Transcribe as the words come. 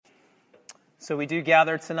So we do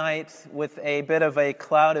gather tonight with a bit of a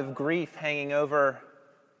cloud of grief hanging over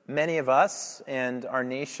many of us and our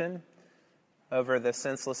nation over the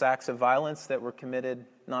senseless acts of violence that were committed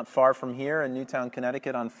not far from here in Newtown,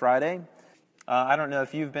 Connecticut on Friday. I don't know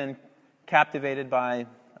if you've been captivated by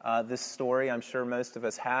this story. I'm sure most of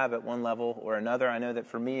us have at one level or another. I know that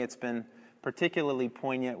for me it's been particularly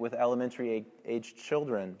poignant with elementary-aged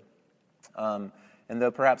children. And though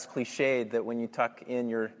perhaps cliched that when you tuck in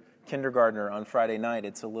your kindergartner on Friday night,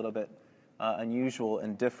 it's a little bit unusual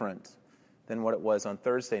and different than what it was on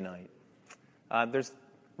Thursday night. There's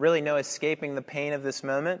really no escaping the pain of this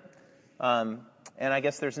moment, and I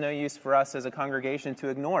guess there's no use for us as a congregation to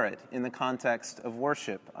ignore it in the context of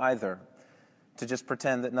worship either, to just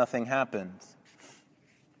pretend that nothing happened.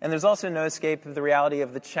 And there's also no escape of the reality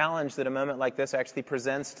of the challenge that a moment like this actually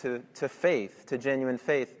presents to faith, to genuine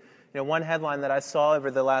faith. You know, one headline that I saw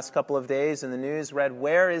over the last couple of days in the news read,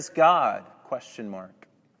 "Where is God?" ?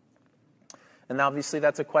 And obviously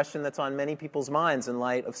that's a question that's on many people's minds in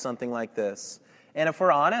light of something like this. And if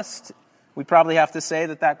we're honest, we probably have to say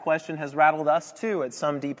that question has rattled us too at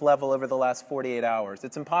some deep level over the last 48 hours.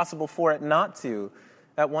 It's impossible for it not to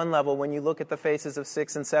at one level when you look at the faces of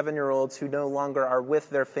 6- and 7-year-olds who no longer are with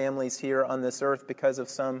their families here on this earth because of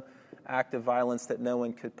some act of violence that no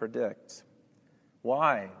one could predict.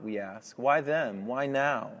 Why, we ask? Why them? Why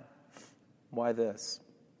now? Why this?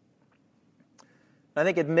 I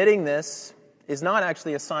think admitting this is not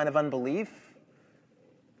actually a sign of unbelief.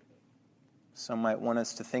 Some might want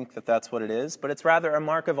us to think that that's what it is, but it's rather a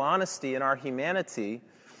mark of honesty in our humanity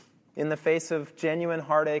in the face of genuine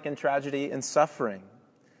heartache and tragedy and suffering.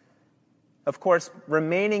 Of course,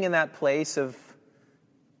 remaining in that place of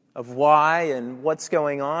why and what's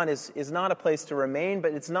going on is not a place to remain,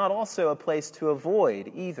 but it's not also a place to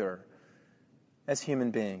avoid either as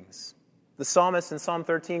human beings. The psalmist in Psalm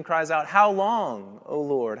 13 cries out, "How long, O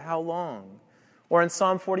Lord, how long?" Or in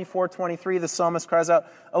Psalm 44:23, the psalmist cries out,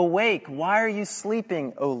 "Awake, why are you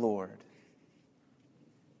sleeping, O Lord?"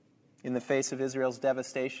 In the face of Israel's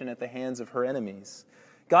devastation at the hands of her enemies,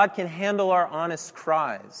 God can handle our honest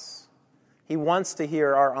cries. He wants to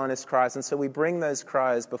hear our honest cries, and so we bring those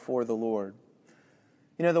cries before the Lord.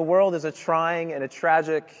 You know, the world is a trying and a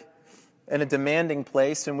tragic and a demanding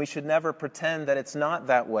place, and we should never pretend that it's not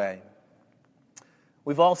that way.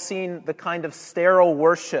 We've all seen the kind of sterile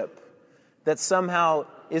worship that somehow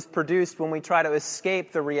is produced when we try to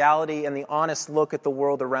escape the reality and the honest look at the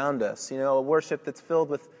world around us. You know, a worship that's filled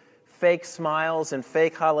with fake smiles and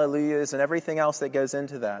fake hallelujahs and everything else that goes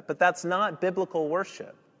into that. But that's not biblical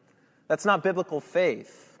worship. That's not biblical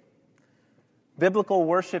faith. Biblical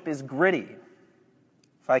worship is gritty,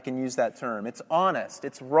 if I can use that term. It's honest.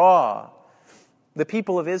 It's raw. The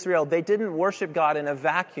people of Israel, they didn't worship God in a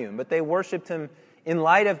vacuum, but they worshiped Him in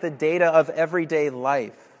light of the data of everyday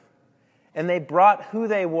life. And they brought who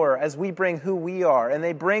they were as we bring who we are. And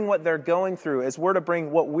they bring what they're going through as we're to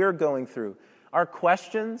bring what we're going through. Our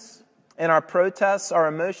questions and our protests, our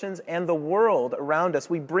emotions, and the world around us.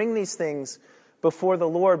 We bring these things before the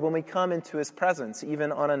Lord when we come into His presence,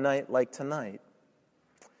 even on a night like tonight.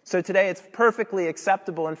 So today it's perfectly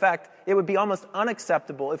acceptable. In fact, it would be almost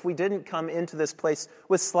unacceptable if we didn't come into this place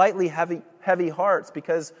with slightly heavy hearts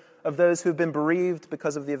because of those who've been bereaved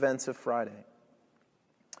because of the events of Friday.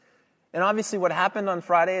 And obviously what happened on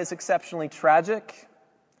Friday is exceptionally tragic,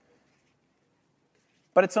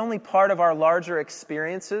 but it's only part of our larger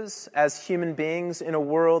experiences as human beings in a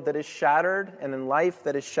world that is shattered and in life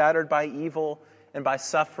that is shattered by evil and by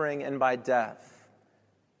suffering and by death.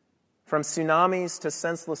 From tsunamis to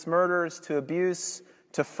senseless murders to abuse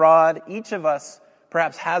to fraud, each of us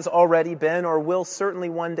perhaps has already been or will certainly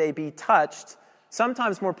one day be touched,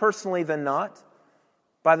 sometimes more personally than not,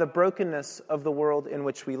 by the brokenness of the world in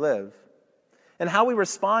which we live. And how we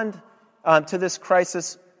respond to this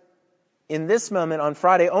crisis in this moment on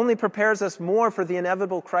Friday only prepares us more for the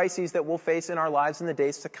inevitable crises that we'll face in our lives in the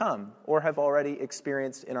days to come or have already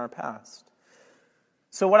experienced in our past.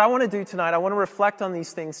 So what I want to do tonight, I want to reflect on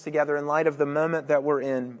these things together in light of the moment that we're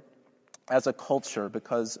in as a culture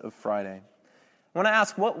because of Friday. I want to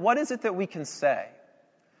ask, what is it that we can say?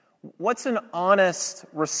 What's an honest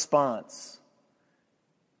response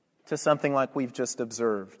to something like we've just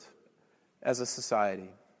observed as a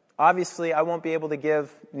society? Obviously, I won't be able to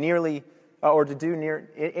give nearly or to do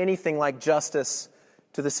anything like justice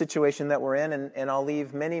to the situation that we're in, and I'll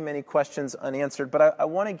leave many, many questions unanswered. But I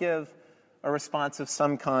want to give a response of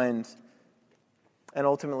some kind and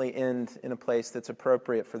ultimately end in a place that's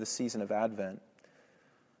appropriate for the season of Advent.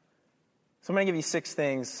 So I'm going to give you 6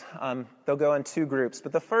 things. They'll go in 2 groups.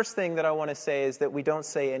 But the first thing that I want to say is that we don't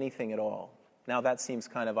say anything at all. Now that seems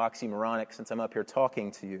kind of oxymoronic since I'm up here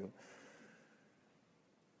talking to you.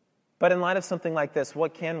 But in light of something like this,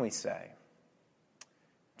 what can we say?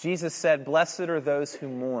 Jesus said, "Blessed are those who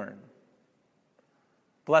mourn."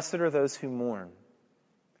 Blessed are those who mourn.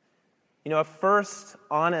 You know, a first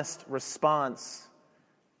honest response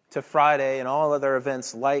to Friday and all other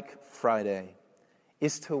events like Friday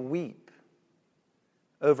is to weep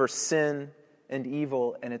over sin and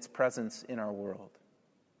evil and its presence in our world.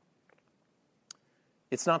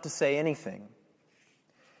 It's not to say anything.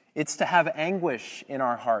 It's to have anguish in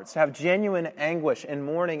our hearts, to have genuine anguish and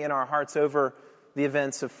mourning in our hearts over the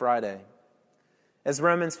events of Friday. As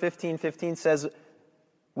Romans 15:15 says,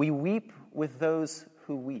 we weep with those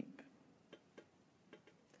who weep.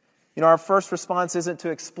 You know, our first response isn't to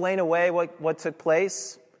explain away what took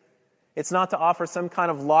place. It's not to offer some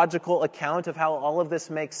kind of logical account of how all of this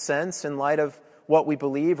makes sense in light of what we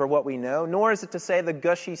believe or what we know, nor is it to say the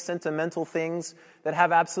gushy, sentimental things that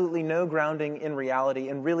have absolutely no grounding in reality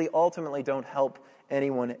and really ultimately don't help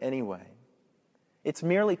anyone anyway. It's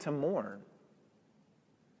merely to mourn,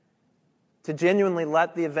 to genuinely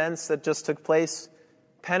let the events that just took place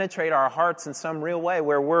penetrate our hearts in some real way,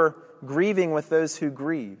 where we're grieving with those who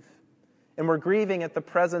grieve. And we're grieving at the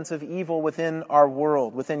presence of evil within our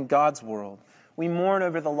world, within God's world. We mourn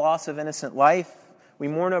over the loss of innocent life. We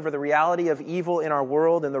mourn over the reality of evil in our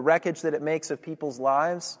world and the wreckage that it makes of people's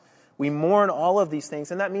lives. We mourn all of these things,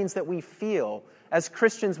 and that means that we feel. As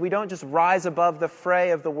Christians, we don't just rise above the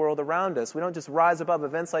fray of the world around us. We don't just rise above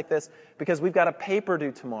events like this because we've got a paper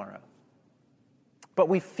due tomorrow. But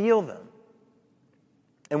we feel them,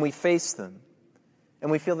 and we face them. And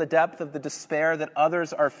we feel the depth of the despair that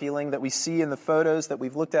others are feeling, that we see in the photos that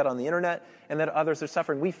we've looked at on the internet, and that others are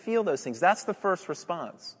suffering. We feel those things. That's the first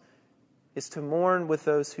response, is to mourn with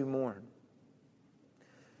those who mourn.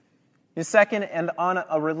 And second, and on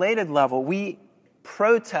a related level, we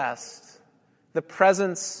protest the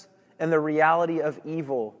presence and the reality of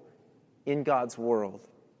evil in God's world.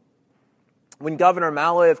 When Governor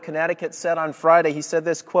Malloy of Connecticut said on Friday, he said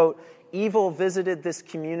this, quote, "Evil visited this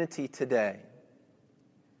community today."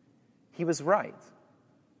 He was right.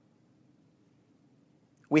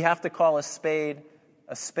 We have to call a spade,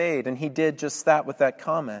 and he did just that with that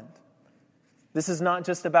comment. This is not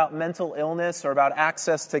just about mental illness or about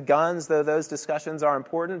access to guns, though those discussions are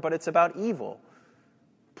important, but it's about evil.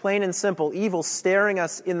 Plain and simple, evil staring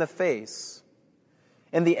us in the face.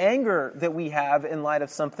 And the anger that we have in light of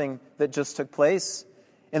something that just took place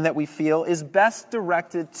and that we feel is best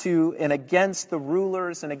directed to and against the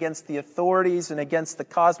rulers and against the authorities and against the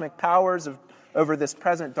cosmic powers over this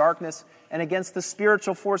present darkness and against the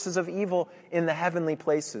spiritual forces of evil in the heavenly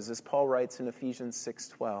places, as Paul writes in Ephesians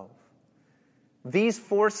 6:12. These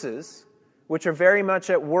forces, which are very much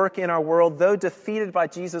at work in our world, though defeated by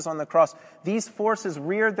Jesus on the cross, these forces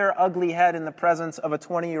reared their ugly head in the presence of a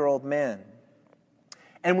 20-year-old man.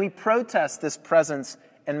 And we protest this presence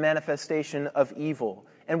and manifestation of evil.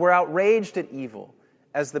 And we're outraged at evil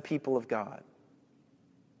as the people of God.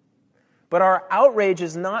 But our outrage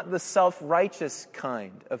is not the self-righteous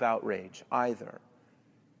kind of outrage either.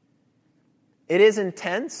 It is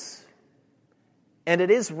intense, and it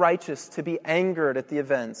is righteous to be angered at the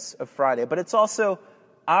events of Friday. But it's also,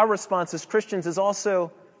 our response as Christians is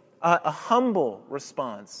also a humble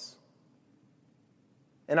response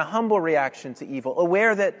and a humble reaction to evil,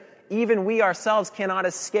 aware that even we ourselves cannot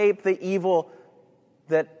escape the evil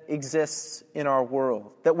that exists in our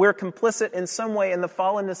world, that we're complicit in some way in the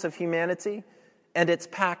fallenness of humanity, and it's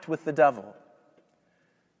packed with the devil.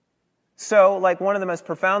 So, like one of the most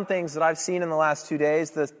profound things that I've seen in the last 2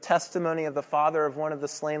 days, the testimony of the father of one of the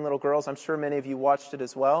slain little girls, I'm sure many of you watched it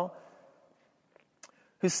as well,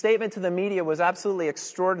 whose statement to the media was absolutely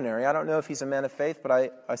extraordinary. I don't know if he's a man of faith,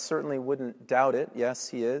 but I certainly wouldn't doubt it. Yes,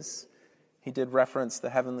 he is. He did reference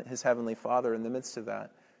his heavenly Father in the midst of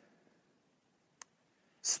that.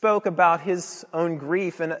 Spoke about his own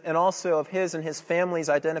grief and also of his and his family's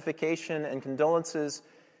identification and condolences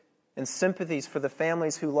and sympathies for the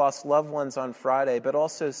families who lost loved ones on Friday, but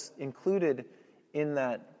also included in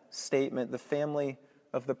that statement the family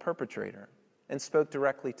of the perpetrator, and spoke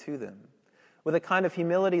directly to them with a kind of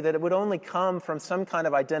humility that it would only come from some kind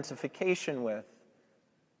of identification with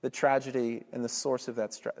the tragedy and the source of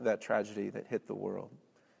that tragedy that hit the world.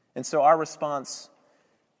 And so our response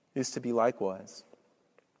is to be likewise.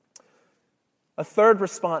 A third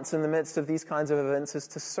response in the midst of these kinds of events is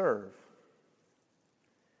to serve.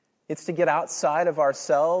 It's to get outside of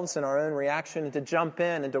ourselves and our own reaction and to jump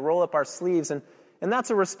in and to roll up our sleeves. And that's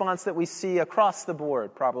a response that we see across the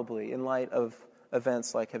board, probably, in light of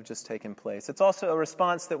events like have just taken place. It's also a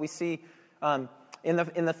response that we see in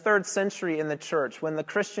the 3rd century in the church, when the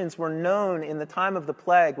Christians were known in the time of the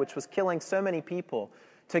plague, which was killing so many people,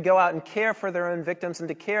 to go out and care for their own victims and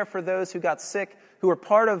to care for those who got sick, who were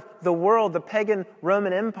part of the world, the pagan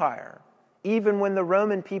Roman Empire, even when the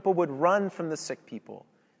Roman people would run from the sick people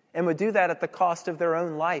and would do that at the cost of their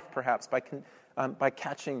own life, perhaps, by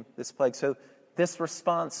catching this plague. So this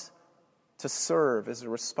response to serve is a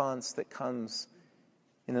response that comes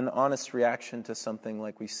in an honest reaction to something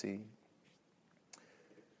like we see.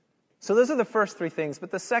 So those are the first 3 things, but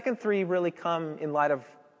the second 3 really come in light of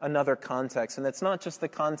another context, and it's not just the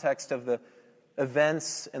context of the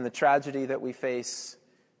events and the tragedy that we face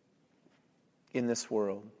in this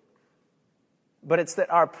world, but it's that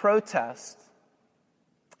our protest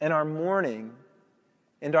and our mourning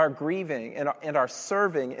and our grieving and our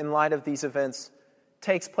serving in light of these events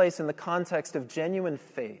takes place in the context of genuine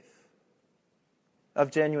faith.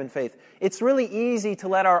 It's really easy to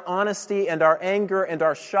let our honesty and our anger and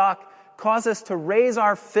our shock cause us to raise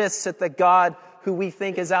our fists at the God who we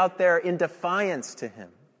think is out there in defiance to him.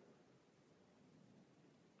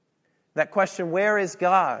 That question, where is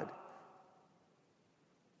God,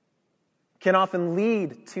 can often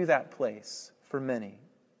lead to that place for many.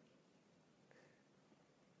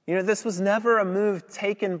 This was never a move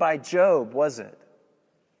taken by Job, was it?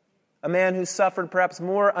 A man who suffered perhaps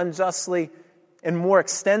more unjustly and more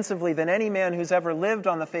extensively than any man who's ever lived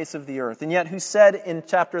on the face of the earth, and yet who said in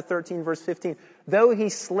chapter 13, verse 15, "Though he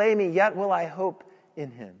slay me, yet will I hope in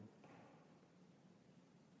him."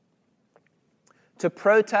 To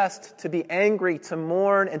protest, to be angry, to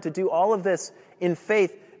mourn, and to do all of this in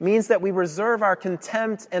faith means that we reserve our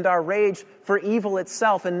contempt and our rage for evil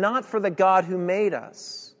itself and not for the God who made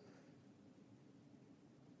us.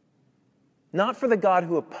 Not for the God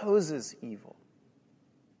who opposes evil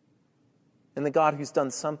and the God who's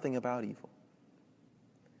done something about evil.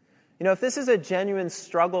 If this is a genuine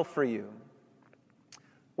struggle for you,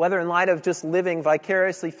 whether in light of just living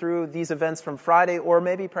vicariously through these events from Friday or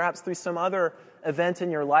maybe perhaps through some other event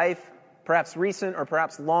in your life, perhaps recent or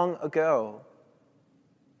perhaps long ago,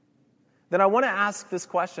 then I want to ask this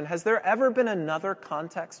question: has there ever been another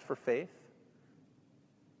context for faith?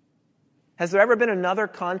 Has there ever been another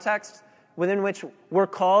context within which we're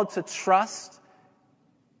called to trust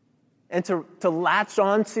and to latch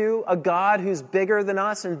onto a God who's bigger than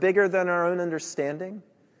us and bigger than our own understanding?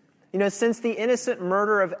 Since the innocent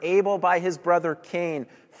murder of Abel by his brother Cain,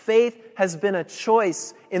 faith has been a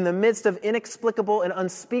choice in the midst of inexplicable and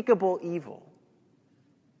unspeakable evil.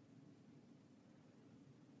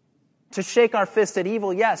 To shake our fist at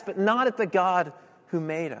evil, yes, but not at the God who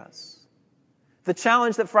made us. The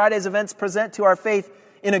challenge that Friday's events present to our faith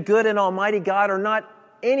in a good and almighty God are not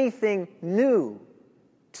anything new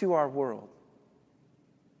to our world.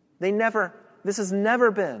 This has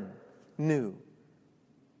never been new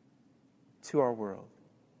to our world.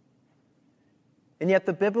 And yet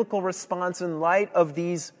the biblical response in light of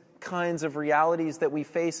these kinds of realities that we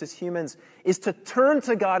face as humans is to turn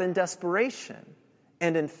to God in desperation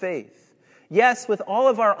and in faith. Yes, with all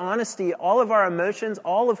of our honesty, all of our emotions,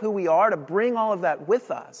 all of who we are, to bring all of that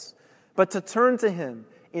with us, but to turn to him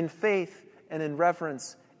in faith and in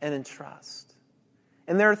reverence and in trust.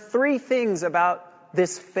 And there are 3 things about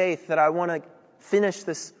this faith that I want to finish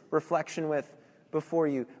this reflection with before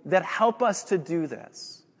you that help us to do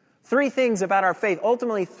this. 3 things about our faith,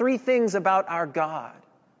 ultimately 3 things about our God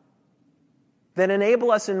that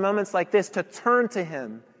enable us in moments like this to turn to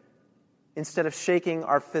him instead of shaking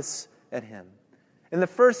our fists at him. And the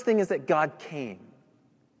first thing is that God came.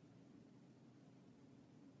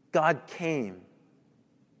 God came.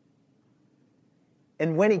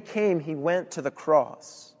 And when he came, he went to the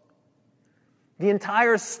cross. The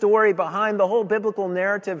entire story behind the whole biblical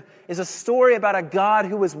narrative is a story about a God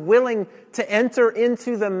who was willing to enter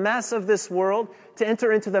into the mess of this world, to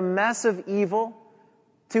enter into the mess of evil,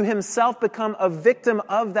 to himself become a victim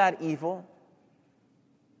of that evil,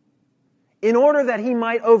 in order that he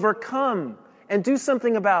might overcome and do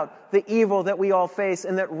something about the evil that we all face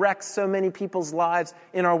and that wrecks so many people's lives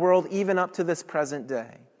in our world, even up to this present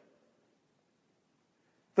day.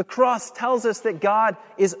 The cross tells us that God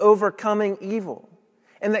is overcoming evil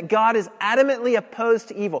and that God is adamantly opposed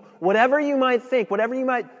to evil. Whatever you might think, whatever you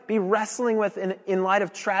might be wrestling with in light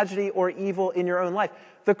of tragedy or evil in your own life,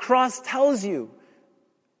 the cross tells you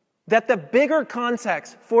that the bigger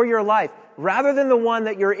context for your life, rather than the one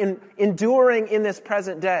that you're enduring in this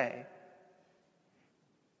present day,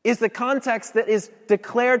 is the context that is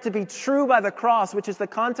declared to be true by the cross, which is the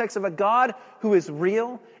context of a God who is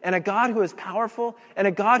real, and a God who is powerful, and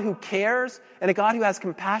a God who cares, and a God who has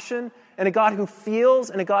compassion, and a God who feels,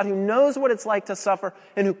 and a God who knows what it's like to suffer,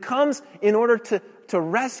 and who comes in order to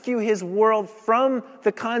rescue his world from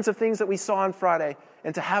the kinds of things that we saw on Friday,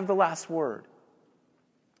 and to have the last word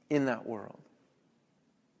in that world.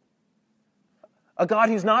 A God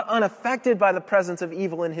who's not unaffected by the presence of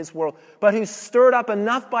evil in his world, but who's stirred up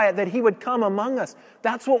enough by it that he would come among us.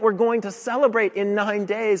 That's what we're going to celebrate in 9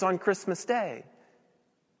 days on Christmas Day.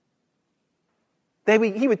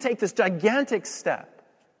 He would take this gigantic step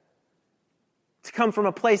to come from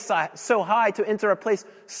a place so high to enter a place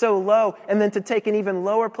so low, and then to take an even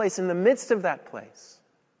lower place in the midst of that place,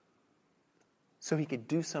 so he could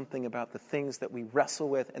do something about the things that we wrestle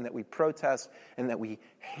with and that we protest and that we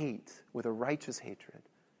hate with a righteous hatred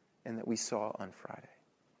and that we saw on Friday.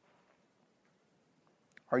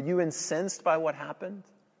 Are you incensed by what happened?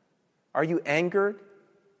 Are you angered?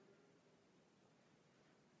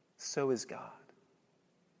 So is God.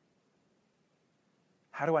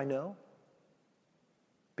 How do I know?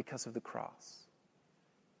 Because of the cross.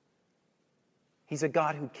 He's a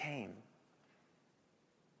God who came.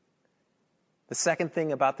 The second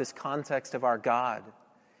thing about this context of our God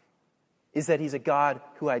is that he's a God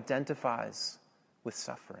who identifies with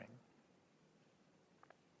suffering.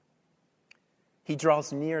 He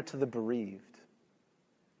draws near to the bereaved,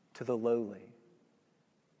 to the lowly,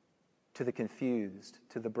 to the confused,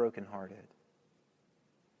 to the brokenhearted.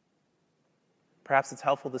 Perhaps it's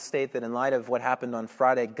helpful to state that in light of what happened on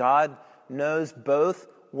Friday, God knows both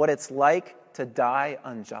what it's like to die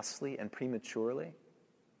unjustly and prematurely,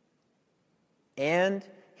 and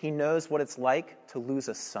he knows what it's like to lose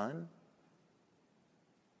a son,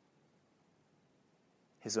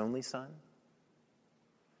 his only son.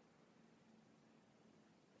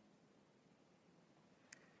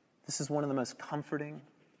 This is one of the most comforting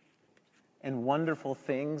and wonderful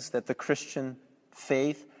things that the Christian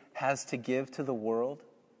faith has to give to the world,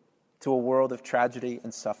 to a world of tragedy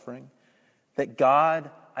and suffering, that God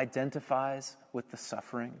identifies with the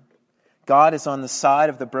suffering. God is on the side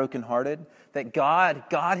of the brokenhearted, that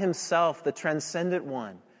God himself, the transcendent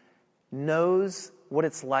one, knows what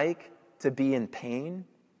it's like to be in pain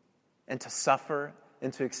and to suffer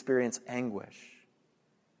and to experience anguish.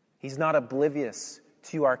 He's not oblivious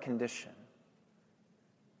to our condition.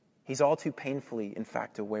 He's all too painfully, in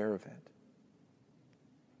fact, aware of it.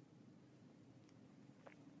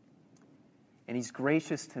 And he's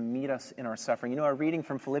gracious to meet us in our suffering. You know, our reading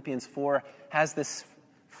from Philippians 4 has this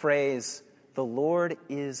phrase, the Lord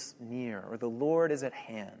is near, or the Lord is at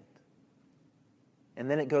hand. And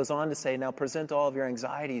then it goes on to say, now present all of your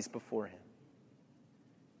anxieties before him.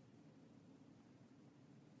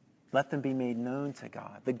 Let them be made known to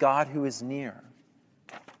God, the God who is near.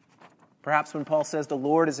 Perhaps when Paul says the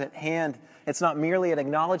Lord is at hand, it's not merely an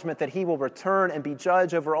acknowledgement that he will return and be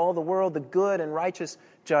judge over all the world, the good and righteous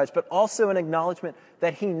judge, but also an acknowledgement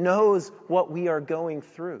that he knows what we are going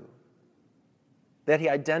through, that he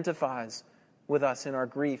identifies with us in our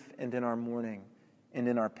grief and in our mourning and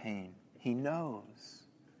in our pain. He knows.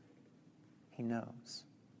 He knows.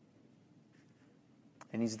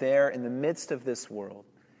 And he's there in the midst of this world.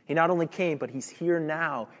 He not only came, but he's here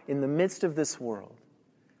now in the midst of this world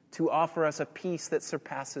to offer us a peace that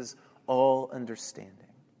surpasses all understanding.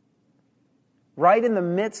 Right in the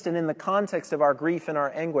midst and in the context of our grief and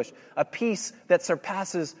our anguish, a peace that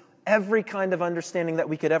surpasses every kind of understanding that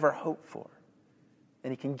we could ever hope for.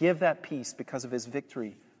 And he can give that peace because of his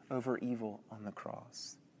victory over evil on the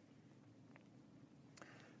cross.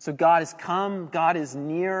 So God has come, God is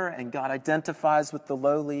near, and God identifies with the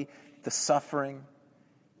lowly, the suffering.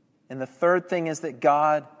 And the third thing is that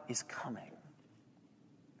God is coming.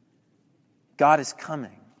 God is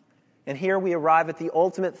coming. And here we arrive at the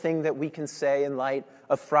ultimate thing that we can say in light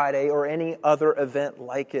of Friday or any other event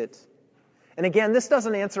like it. And again, this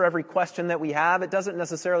doesn't answer every question that we have. It doesn't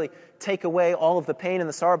necessarily take away all of the pain and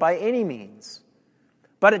the sorrow by any means.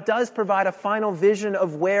 But it does provide a final vision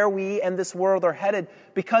of where we and this world are headed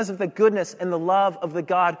because of the goodness and the love of the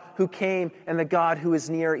God who came and the God who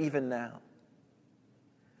is near even now.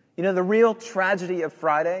 You know, the real tragedy of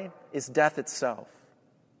Friday is death itself.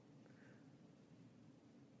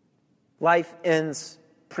 Life ends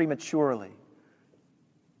prematurely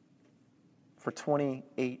for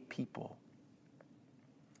 28 people.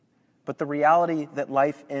 But the reality that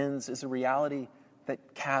life ends is a reality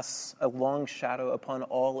that casts a long shadow upon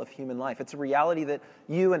all of human life. It's a reality that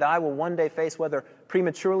you and I will one day face, whether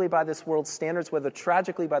prematurely by this world's standards, whether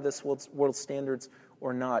tragically by this world's standards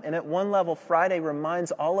or not. And at one level, Friday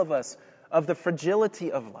reminds all of us of the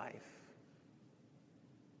fragility of life.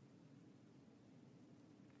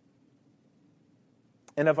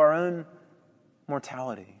 And of our own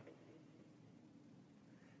mortality.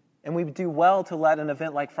 And we do well to let an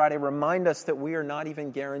event like Friday remind us that we are not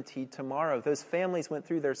even guaranteed tomorrow. Those families went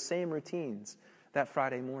through their same routines that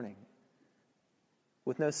Friday morning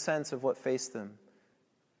with no sense of what faced them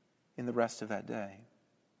in the rest of that day.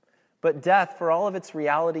 But death, for all of its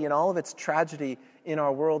reality and all of its tragedy in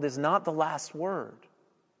our world, is not the last word.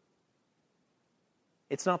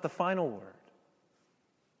 It's not the final word.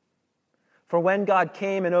 For when God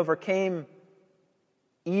came and overcame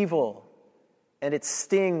evil and its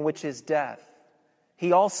sting, which is death,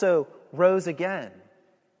 he also rose again.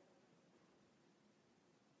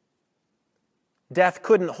 Death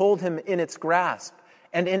couldn't hold him in its grasp.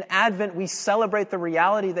 And in Advent, we celebrate the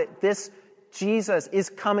reality that this Jesus is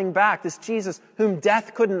coming back. This Jesus whom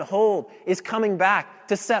death couldn't hold is coming back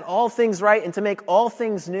to set all things right and to make all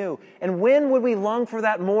things new. And when would we long for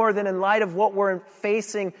that more than in light of what we're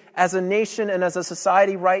facing as a nation and as a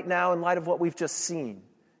society right now, in light of what we've just seen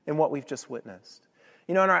and what we've just witnessed?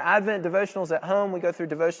 You know, in our Advent devotionals at home, we go through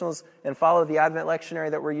devotionals and follow the Advent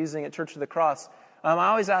lectionary that we're using at Church of the Cross. I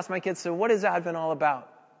always ask my kids, so what is Advent all about?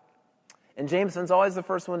 And Jameson's always the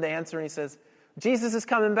first one to answer, and he says, Jesus is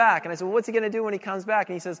coming back. And I said, well, what's he going to do when he comes back?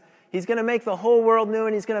 And he says, he's going to make the whole world new,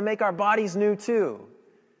 and he's going to make our bodies new too.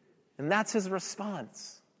 And that's his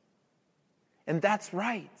response. And that's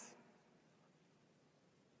right.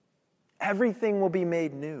 Everything will be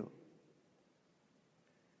made new.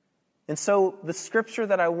 And so the scripture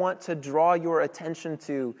that I want to draw your attention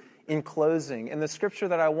to in closing, and the scripture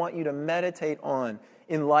that I want you to meditate on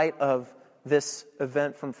in light of this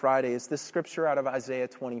event from Friday, is this scripture out of Isaiah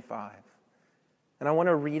 25. And I want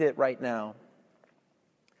to read it right now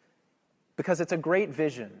because it's a great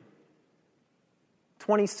vision.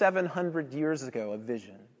 2,700 years ago, a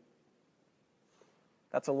vision.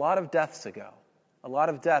 That's a lot of deaths ago. A lot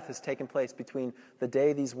of death has taken place between the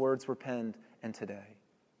day these words were penned and today.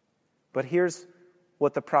 But here's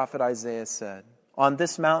what the prophet Isaiah said. On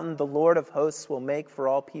this mountain, the Lord of hosts will make for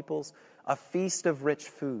all peoples a feast of rich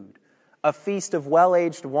food, a feast of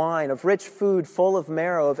well-aged wine, of rich food full of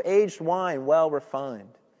marrow, of aged wine well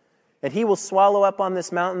refined. And he will swallow up on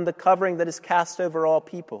this mountain the covering that is cast over all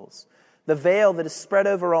peoples, the veil that is spread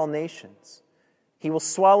over all nations. He will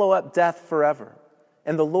swallow up death forever.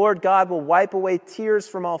 And the Lord God will wipe away tears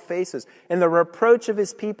from all faces, and the reproach of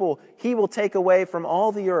his people he will take away from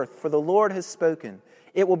all the earth, for the Lord has spoken.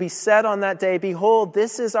 It will be said on that day, behold,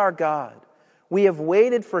 this is our God. We have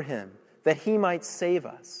waited for him, that he might save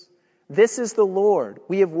us. This is the Lord.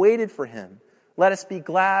 We have waited for him. Let us be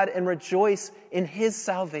glad and rejoice in his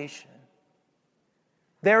salvation.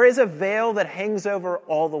 There is a veil that hangs over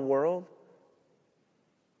all the world.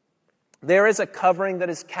 There is a covering that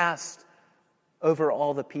is cast over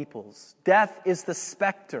all the peoples. Death is the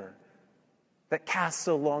specter that casts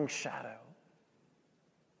a long shadow.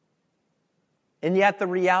 And yet the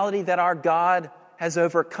reality that our God has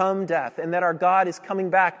overcome death and that our God is coming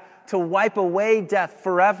back to wipe away death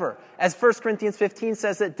forever. As 1 Corinthians 15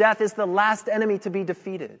 says, that death is the last enemy to be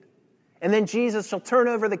defeated. And then Jesus shall turn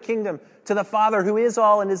over the kingdom to the Father who is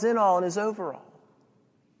all and is in all and is over all.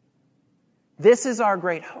 This is our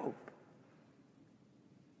great hope.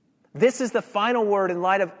 This is the final word in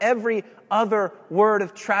light of every other word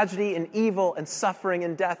of tragedy and evil and suffering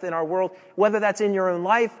and death in our world, whether that's in your own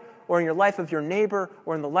life or in your life of your neighbor,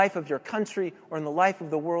 or in the life of your country, or in the life of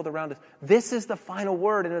the world around us. This is the final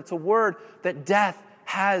word, and it's a word that death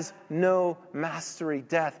has no mastery.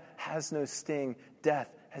 Death has no sting. Death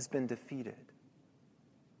has been defeated.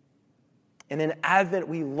 And in Advent,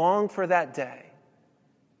 we long for that day.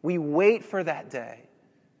 We wait for that day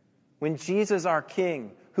when Jesus, our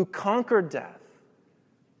King, who conquered death,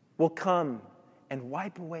 will come and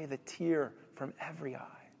wipe away the tear from every eye.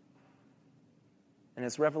 And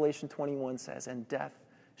as Revelation 21 says, and death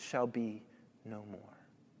shall be no more.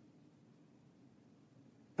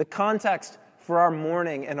 The context for our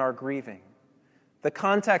mourning and our grieving, the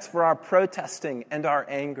context for our protesting and our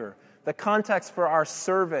anger, the context for our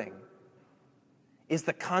serving is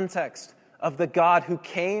the context of the God who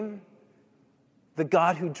came, the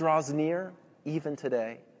God who draws near even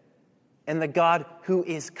today, and the God who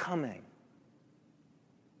is coming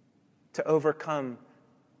to overcome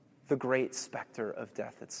the great specter of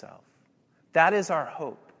death itself. That is our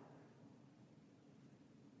hope.